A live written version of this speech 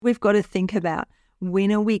we've got to think about,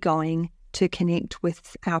 when are we going to connect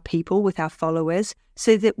with our people, with our followers,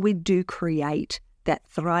 so that we do create that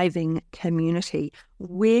thriving community?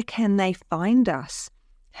 Where can they find us?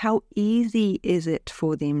 How easy is it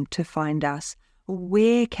for them to find us?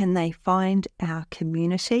 Where can they find our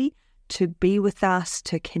community to be with us,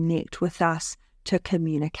 to connect with us, to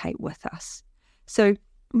communicate with us? So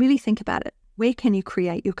really think about it. Where can you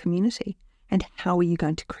create your community? And how are you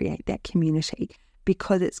going to create that community?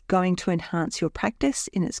 Because it's going to enhance your practice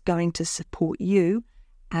and it's going to support you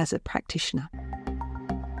as a practitioner.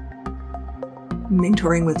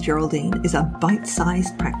 Mentoring with Geraldine is a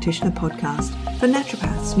bite-sized practitioner podcast for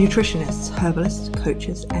naturopaths, nutritionists, herbalists,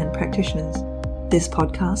 coaches, and practitioners. This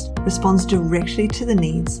podcast responds directly to the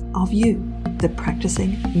needs of you, the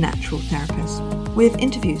practicing natural therapist. We have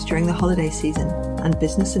interviews during the holiday season and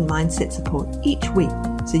business and mindset support each week,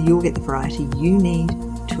 so you'll get the variety you need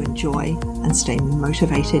to enjoy and stay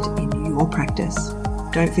motivated in your practice.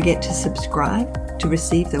 Don't forget to subscribe to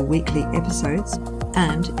receive the weekly episodes.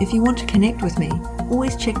 And if you want to connect with me,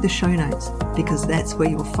 always check the show notes, because that's where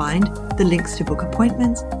you'll find the links to book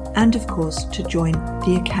appointments and, of course, to join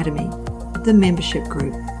the Academy, the membership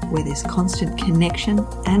group, where there's constant connection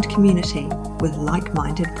and community with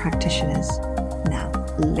like-minded practitioners. Now,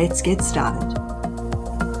 let's get started.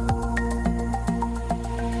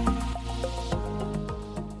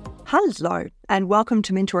 Hello, and welcome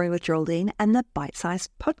to Mentoring with Geraldine and the Bite-Sized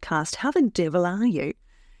Podcast. How the devil are you?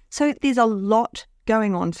 So there's a lot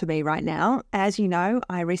going on for me right now. As you know,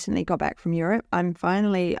 I recently got back from Europe. I'm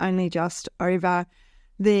finally only just over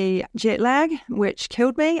the jet lag, which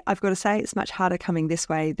killed me. I've got to say, it's much harder coming this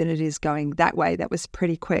way than it is going that way. That was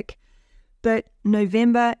pretty quick. But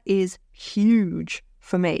November is huge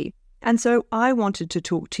for me. And so I wanted to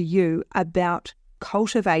talk to you about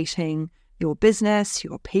cultivating your business,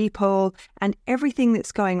 your people, and everything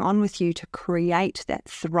that's going on with you to create that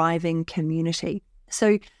thriving community.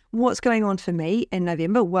 So what's going on for me in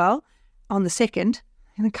November? Well, on the 2nd,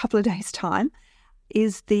 in a couple of days' time,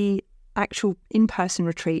 is the actual in-person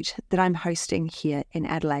retreat that I'm hosting here in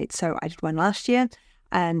Adelaide. So I did one last year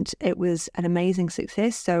and it was an amazing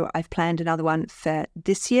success. So I've planned another one for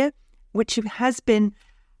this year, which has been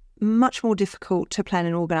much more difficult to plan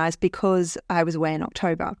and organise because I was away in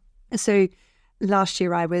October. So last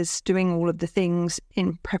year I was doing all of the things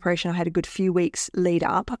in preparation. I had a good few weeks lead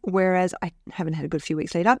up, whereas I haven't had a good few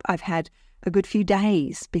weeks lead up. I've had a good few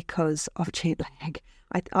days because of jet lag.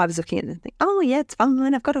 I was looking at it and thinking, oh yeah, it's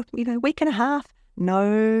fine. I've got a week and a half.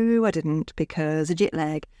 No, I didn't, because of jet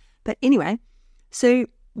lag. But anyway, so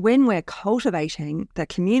when we're cultivating the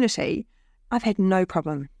community, I've had no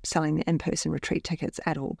problem selling the in-person retreat tickets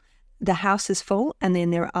at all. The house is full, and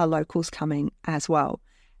then there are locals coming as well.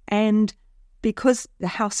 And because the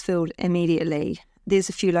house filled immediately, there's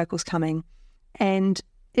a few locals coming and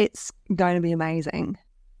it's going to be amazing.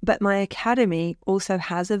 But my academy also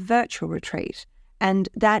has a virtual retreat, and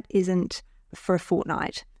that isn't for a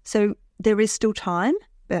fortnight. So there is still time,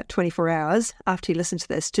 about 24 hours after you listen to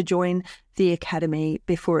this, to join the academy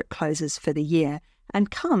before it closes for the year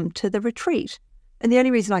and come to the retreat. And the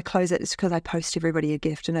only reason I close it is because I post everybody a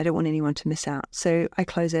gift and I don't want anyone to miss out. So I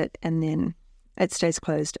close it and then it stays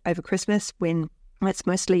closed over Christmas, when it's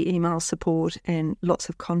mostly email support and lots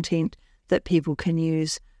of content that people can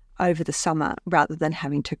use over the summer rather than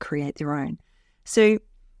having to create their own. So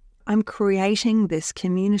I'm creating this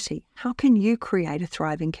community. How can you create a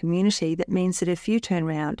thriving community that means that if you turn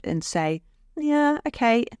around and say, yeah,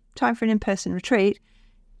 okay, time for an in-person retreat,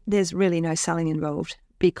 there's really no selling involved,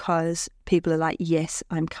 because people are like, yes,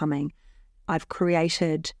 I'm coming. I've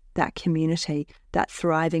created that community, that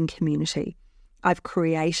thriving community. I've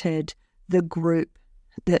created the group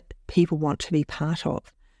that people want to be part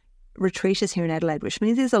of. Retreat is here in Adelaide, which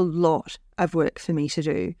means there's a lot of work for me to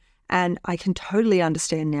do. And I can totally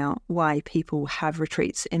understand now why people have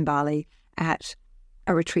retreats in Bali at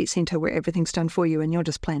a retreat centre where everything's done for you and you're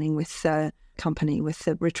just planning with the company, with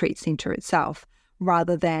the retreat centre itself,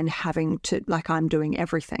 rather than having to, like I'm doing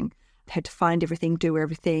everything. I had to find everything, do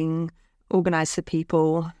everything, organise the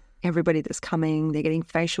people, everybody that's coming, they're getting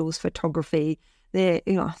facials, photography, the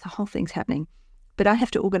whole thing's happening. But I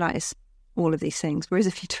have to organise all of these things. Whereas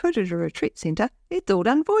if you do it at a retreat centre, it's all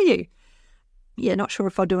done for you. Yeah, not sure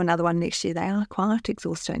if I'll do another one next year. They are quite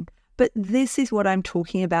exhausting. But this is what I'm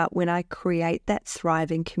talking about when I create that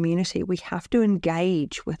thriving community. We have to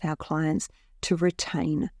engage with our clients to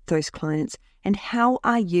retain those clients. And how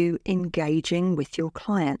are you engaging with your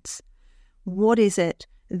clients? What is it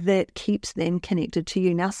that keeps them connected to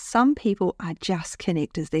you? Now, some people are just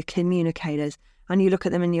connectors. They're communicators. and you look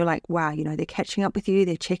at them and you're like, wow, they're catching up with you,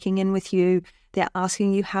 they're checking in with you, they're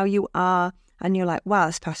asking you how you are, and you're like, wow,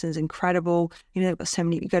 this person is incredible. They've got so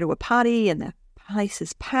many, you go to a party and the place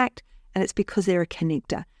is packed, and it's because they're a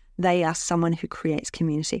connector. They are someone who creates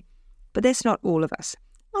community. But that's not all of us.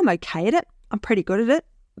 I'm okay at it. I'm pretty good at it,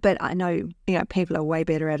 but I know, people are way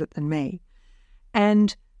better at it than me.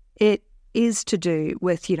 And it is to do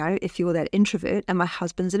with, if you're that introvert, and my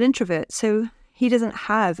husband's an introvert, so he doesn't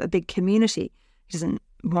have a big community. He doesn't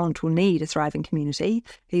want or need a thriving community.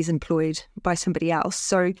 He's employed by somebody else.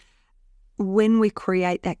 So when we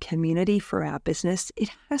create that community for our business, it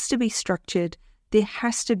has to be structured. There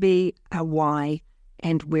has to be a why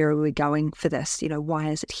and where are we going for this? Why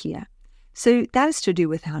is it here? So that is to do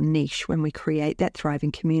with our niche when we create that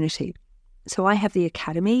thriving community. So I have the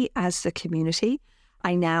Academy as the community.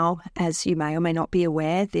 I now, as you may or may not be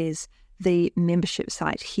aware, there's the membership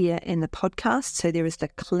site here in the podcast. So there is the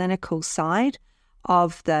clinical side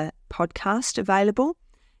of the podcast available.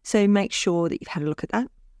 So make sure that you've had a look at that.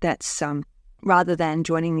 That's rather than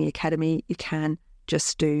joining the Academy, you can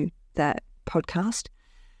just do the podcast.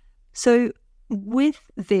 So with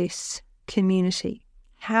this community,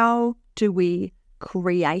 how do we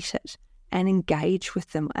create it and engage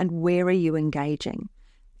with them? And where are you engaging?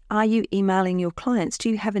 Are you emailing your clients? Do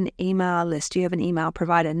you have an email list? Do you have an email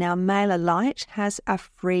provider? Now, MailerLite has a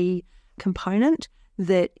free component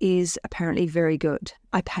that is apparently very good.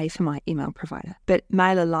 I pay for my email provider, but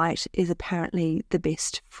MailerLite is apparently the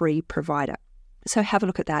best free provider. So have a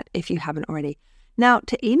look at that if you haven't already. Now,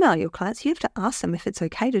 to email your clients, you have to ask them if it's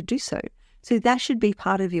okay to do so. So that should be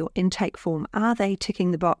part of your intake form. Are they ticking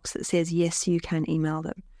the box that says, yes, you can email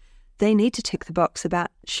them? They need to tick the box about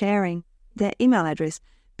sharing their email address,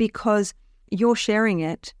 because you're sharing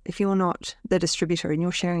it, if you're not the distributor and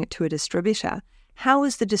you're sharing it to a distributor, how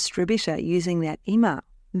is the distributor using that email?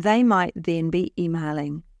 They might then be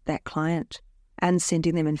emailing that client and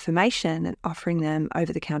sending them information and offering them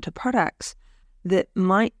over-the-counter products that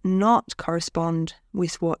might not correspond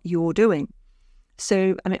with what you're doing.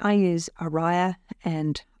 So, I use Araya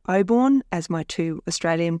and Oborn as my two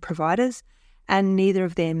Australian providers, and neither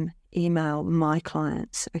of them email my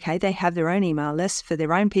clients. Okay, they have their own email list for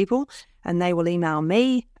their own people, and they will email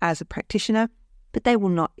me as a practitioner, but they will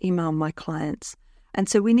not email my clients. And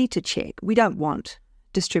so we need to check. We don't want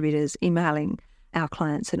distributors emailing our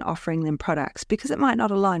clients and offering them products, because it might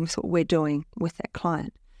not align with what we're doing with that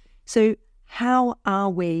client. So how are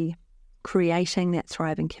we creating that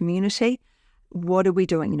thriving community? What are we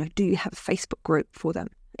doing? Do you have a Facebook group for them?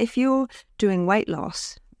 If you're doing weight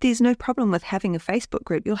loss, there's no problem with having a Facebook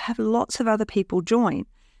group. You'll have lots of other people join.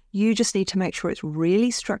 You just need to make sure it's really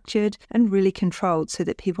structured and really controlled so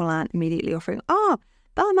that people aren't immediately offering,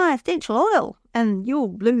 buy my essential oil and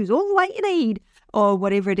you'll lose all the weight you need, or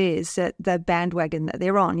whatever it is, that the bandwagon that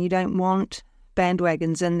they're on. You don't want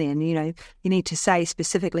bandwagons in there. And, you need to say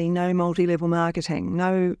specifically no multi-level marketing,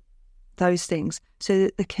 no those things, so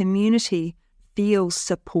that the community feels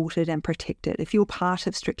supported and protected. If you're part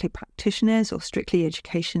of Strictly Practitioners or Strictly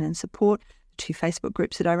Education and Support, the two Facebook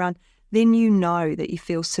groups that I run, then you know that you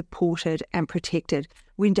feel supported and protected.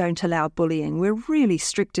 We don't allow bullying. We're really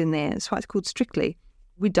strict in there. That's why it's called Strictly.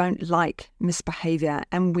 We don't like misbehaviour,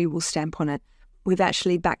 and we will stamp on it. We've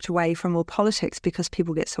actually backed away from all politics because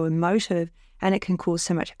people get so emotive and it can cause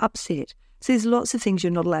so much upset. So there's lots of things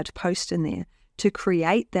you're not allowed to post in there. To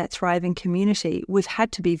create that thriving community, we've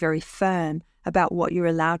had to be very firm about what you're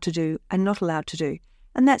allowed to do and not allowed to do.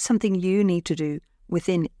 And that's something you need to do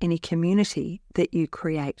within any community that you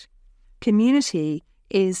create. Community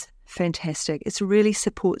is fantastic. It really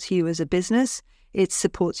supports you as a business. It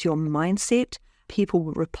supports your mindset. People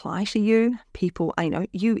will reply to you.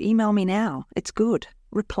 You email me now. It's good.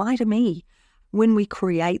 Reply to me. When we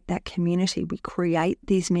create that community, we create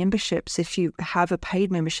these memberships. If you have a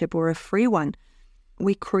paid membership or a free one,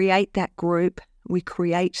 we create that group. We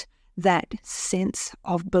create that sense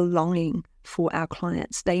of belonging for our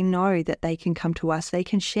clients. They know that they can come to us. They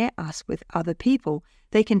can share us with other people.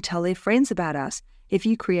 They can tell their friends about us. If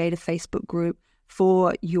you create a Facebook group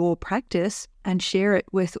for your practice and share it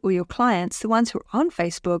with all your clients, the ones who are on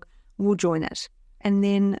Facebook will join it. And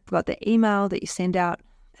then you've got the email that you send out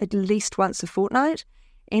at least once a fortnight.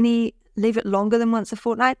 Leave it longer than once a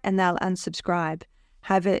fortnight and they'll unsubscribe.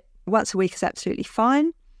 Have it once a week is absolutely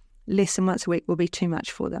fine. Less than once a week will be too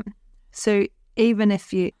much for them. So even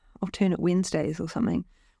if you alternate Wednesdays or something,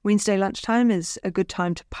 Wednesday lunchtime is a good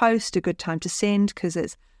time to post, a good time to send, because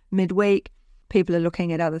it's midweek. People are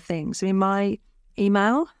looking at other things. My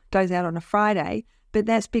email goes out on a Friday, but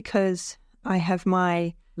that's because I have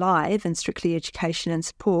my live and Strictly Education and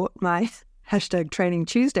Support, my #Training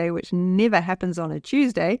Tuesday, which never happens on a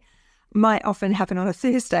Tuesday, might often happen on a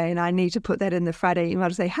Thursday, and I need to put that in the Friday email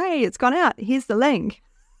to say, hey, it's gone out. Here's the link.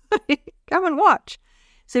 Come and watch.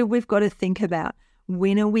 So we've got to think about,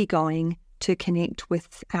 when are we going to connect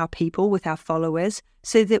with our people, with our followers,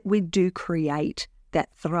 so that we do create that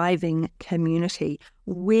thriving community?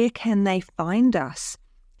 Where can they find us?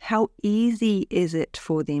 How easy is it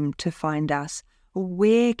for them to find us?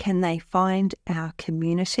 Where can they find our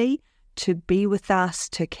community to be with us,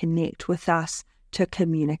 to connect with us, to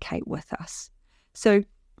communicate with us? So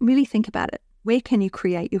really think about it. Where can you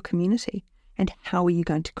create your community? And how are you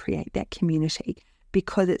going to create that community?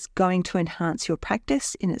 Because it's going to enhance your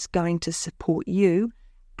practice and it's going to support you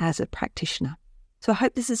as a practitioner. So I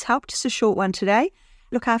hope this has helped. Just a short one today.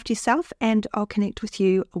 Look after yourself, and I'll connect with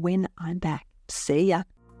you when I'm back. See ya.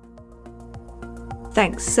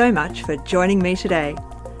 Thanks so much for joining me today.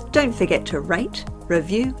 Don't forget to rate,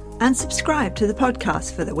 review, and subscribe to the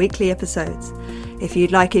podcast for the weekly episodes. If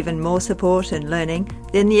you'd like even more support and learning,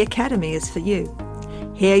 then the Academy is for you.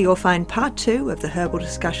 Here you'll find part 2 of the herbal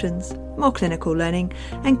discussions, more clinical learning,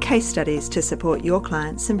 and case studies to support your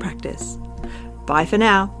clients in practice. Bye for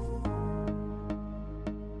now.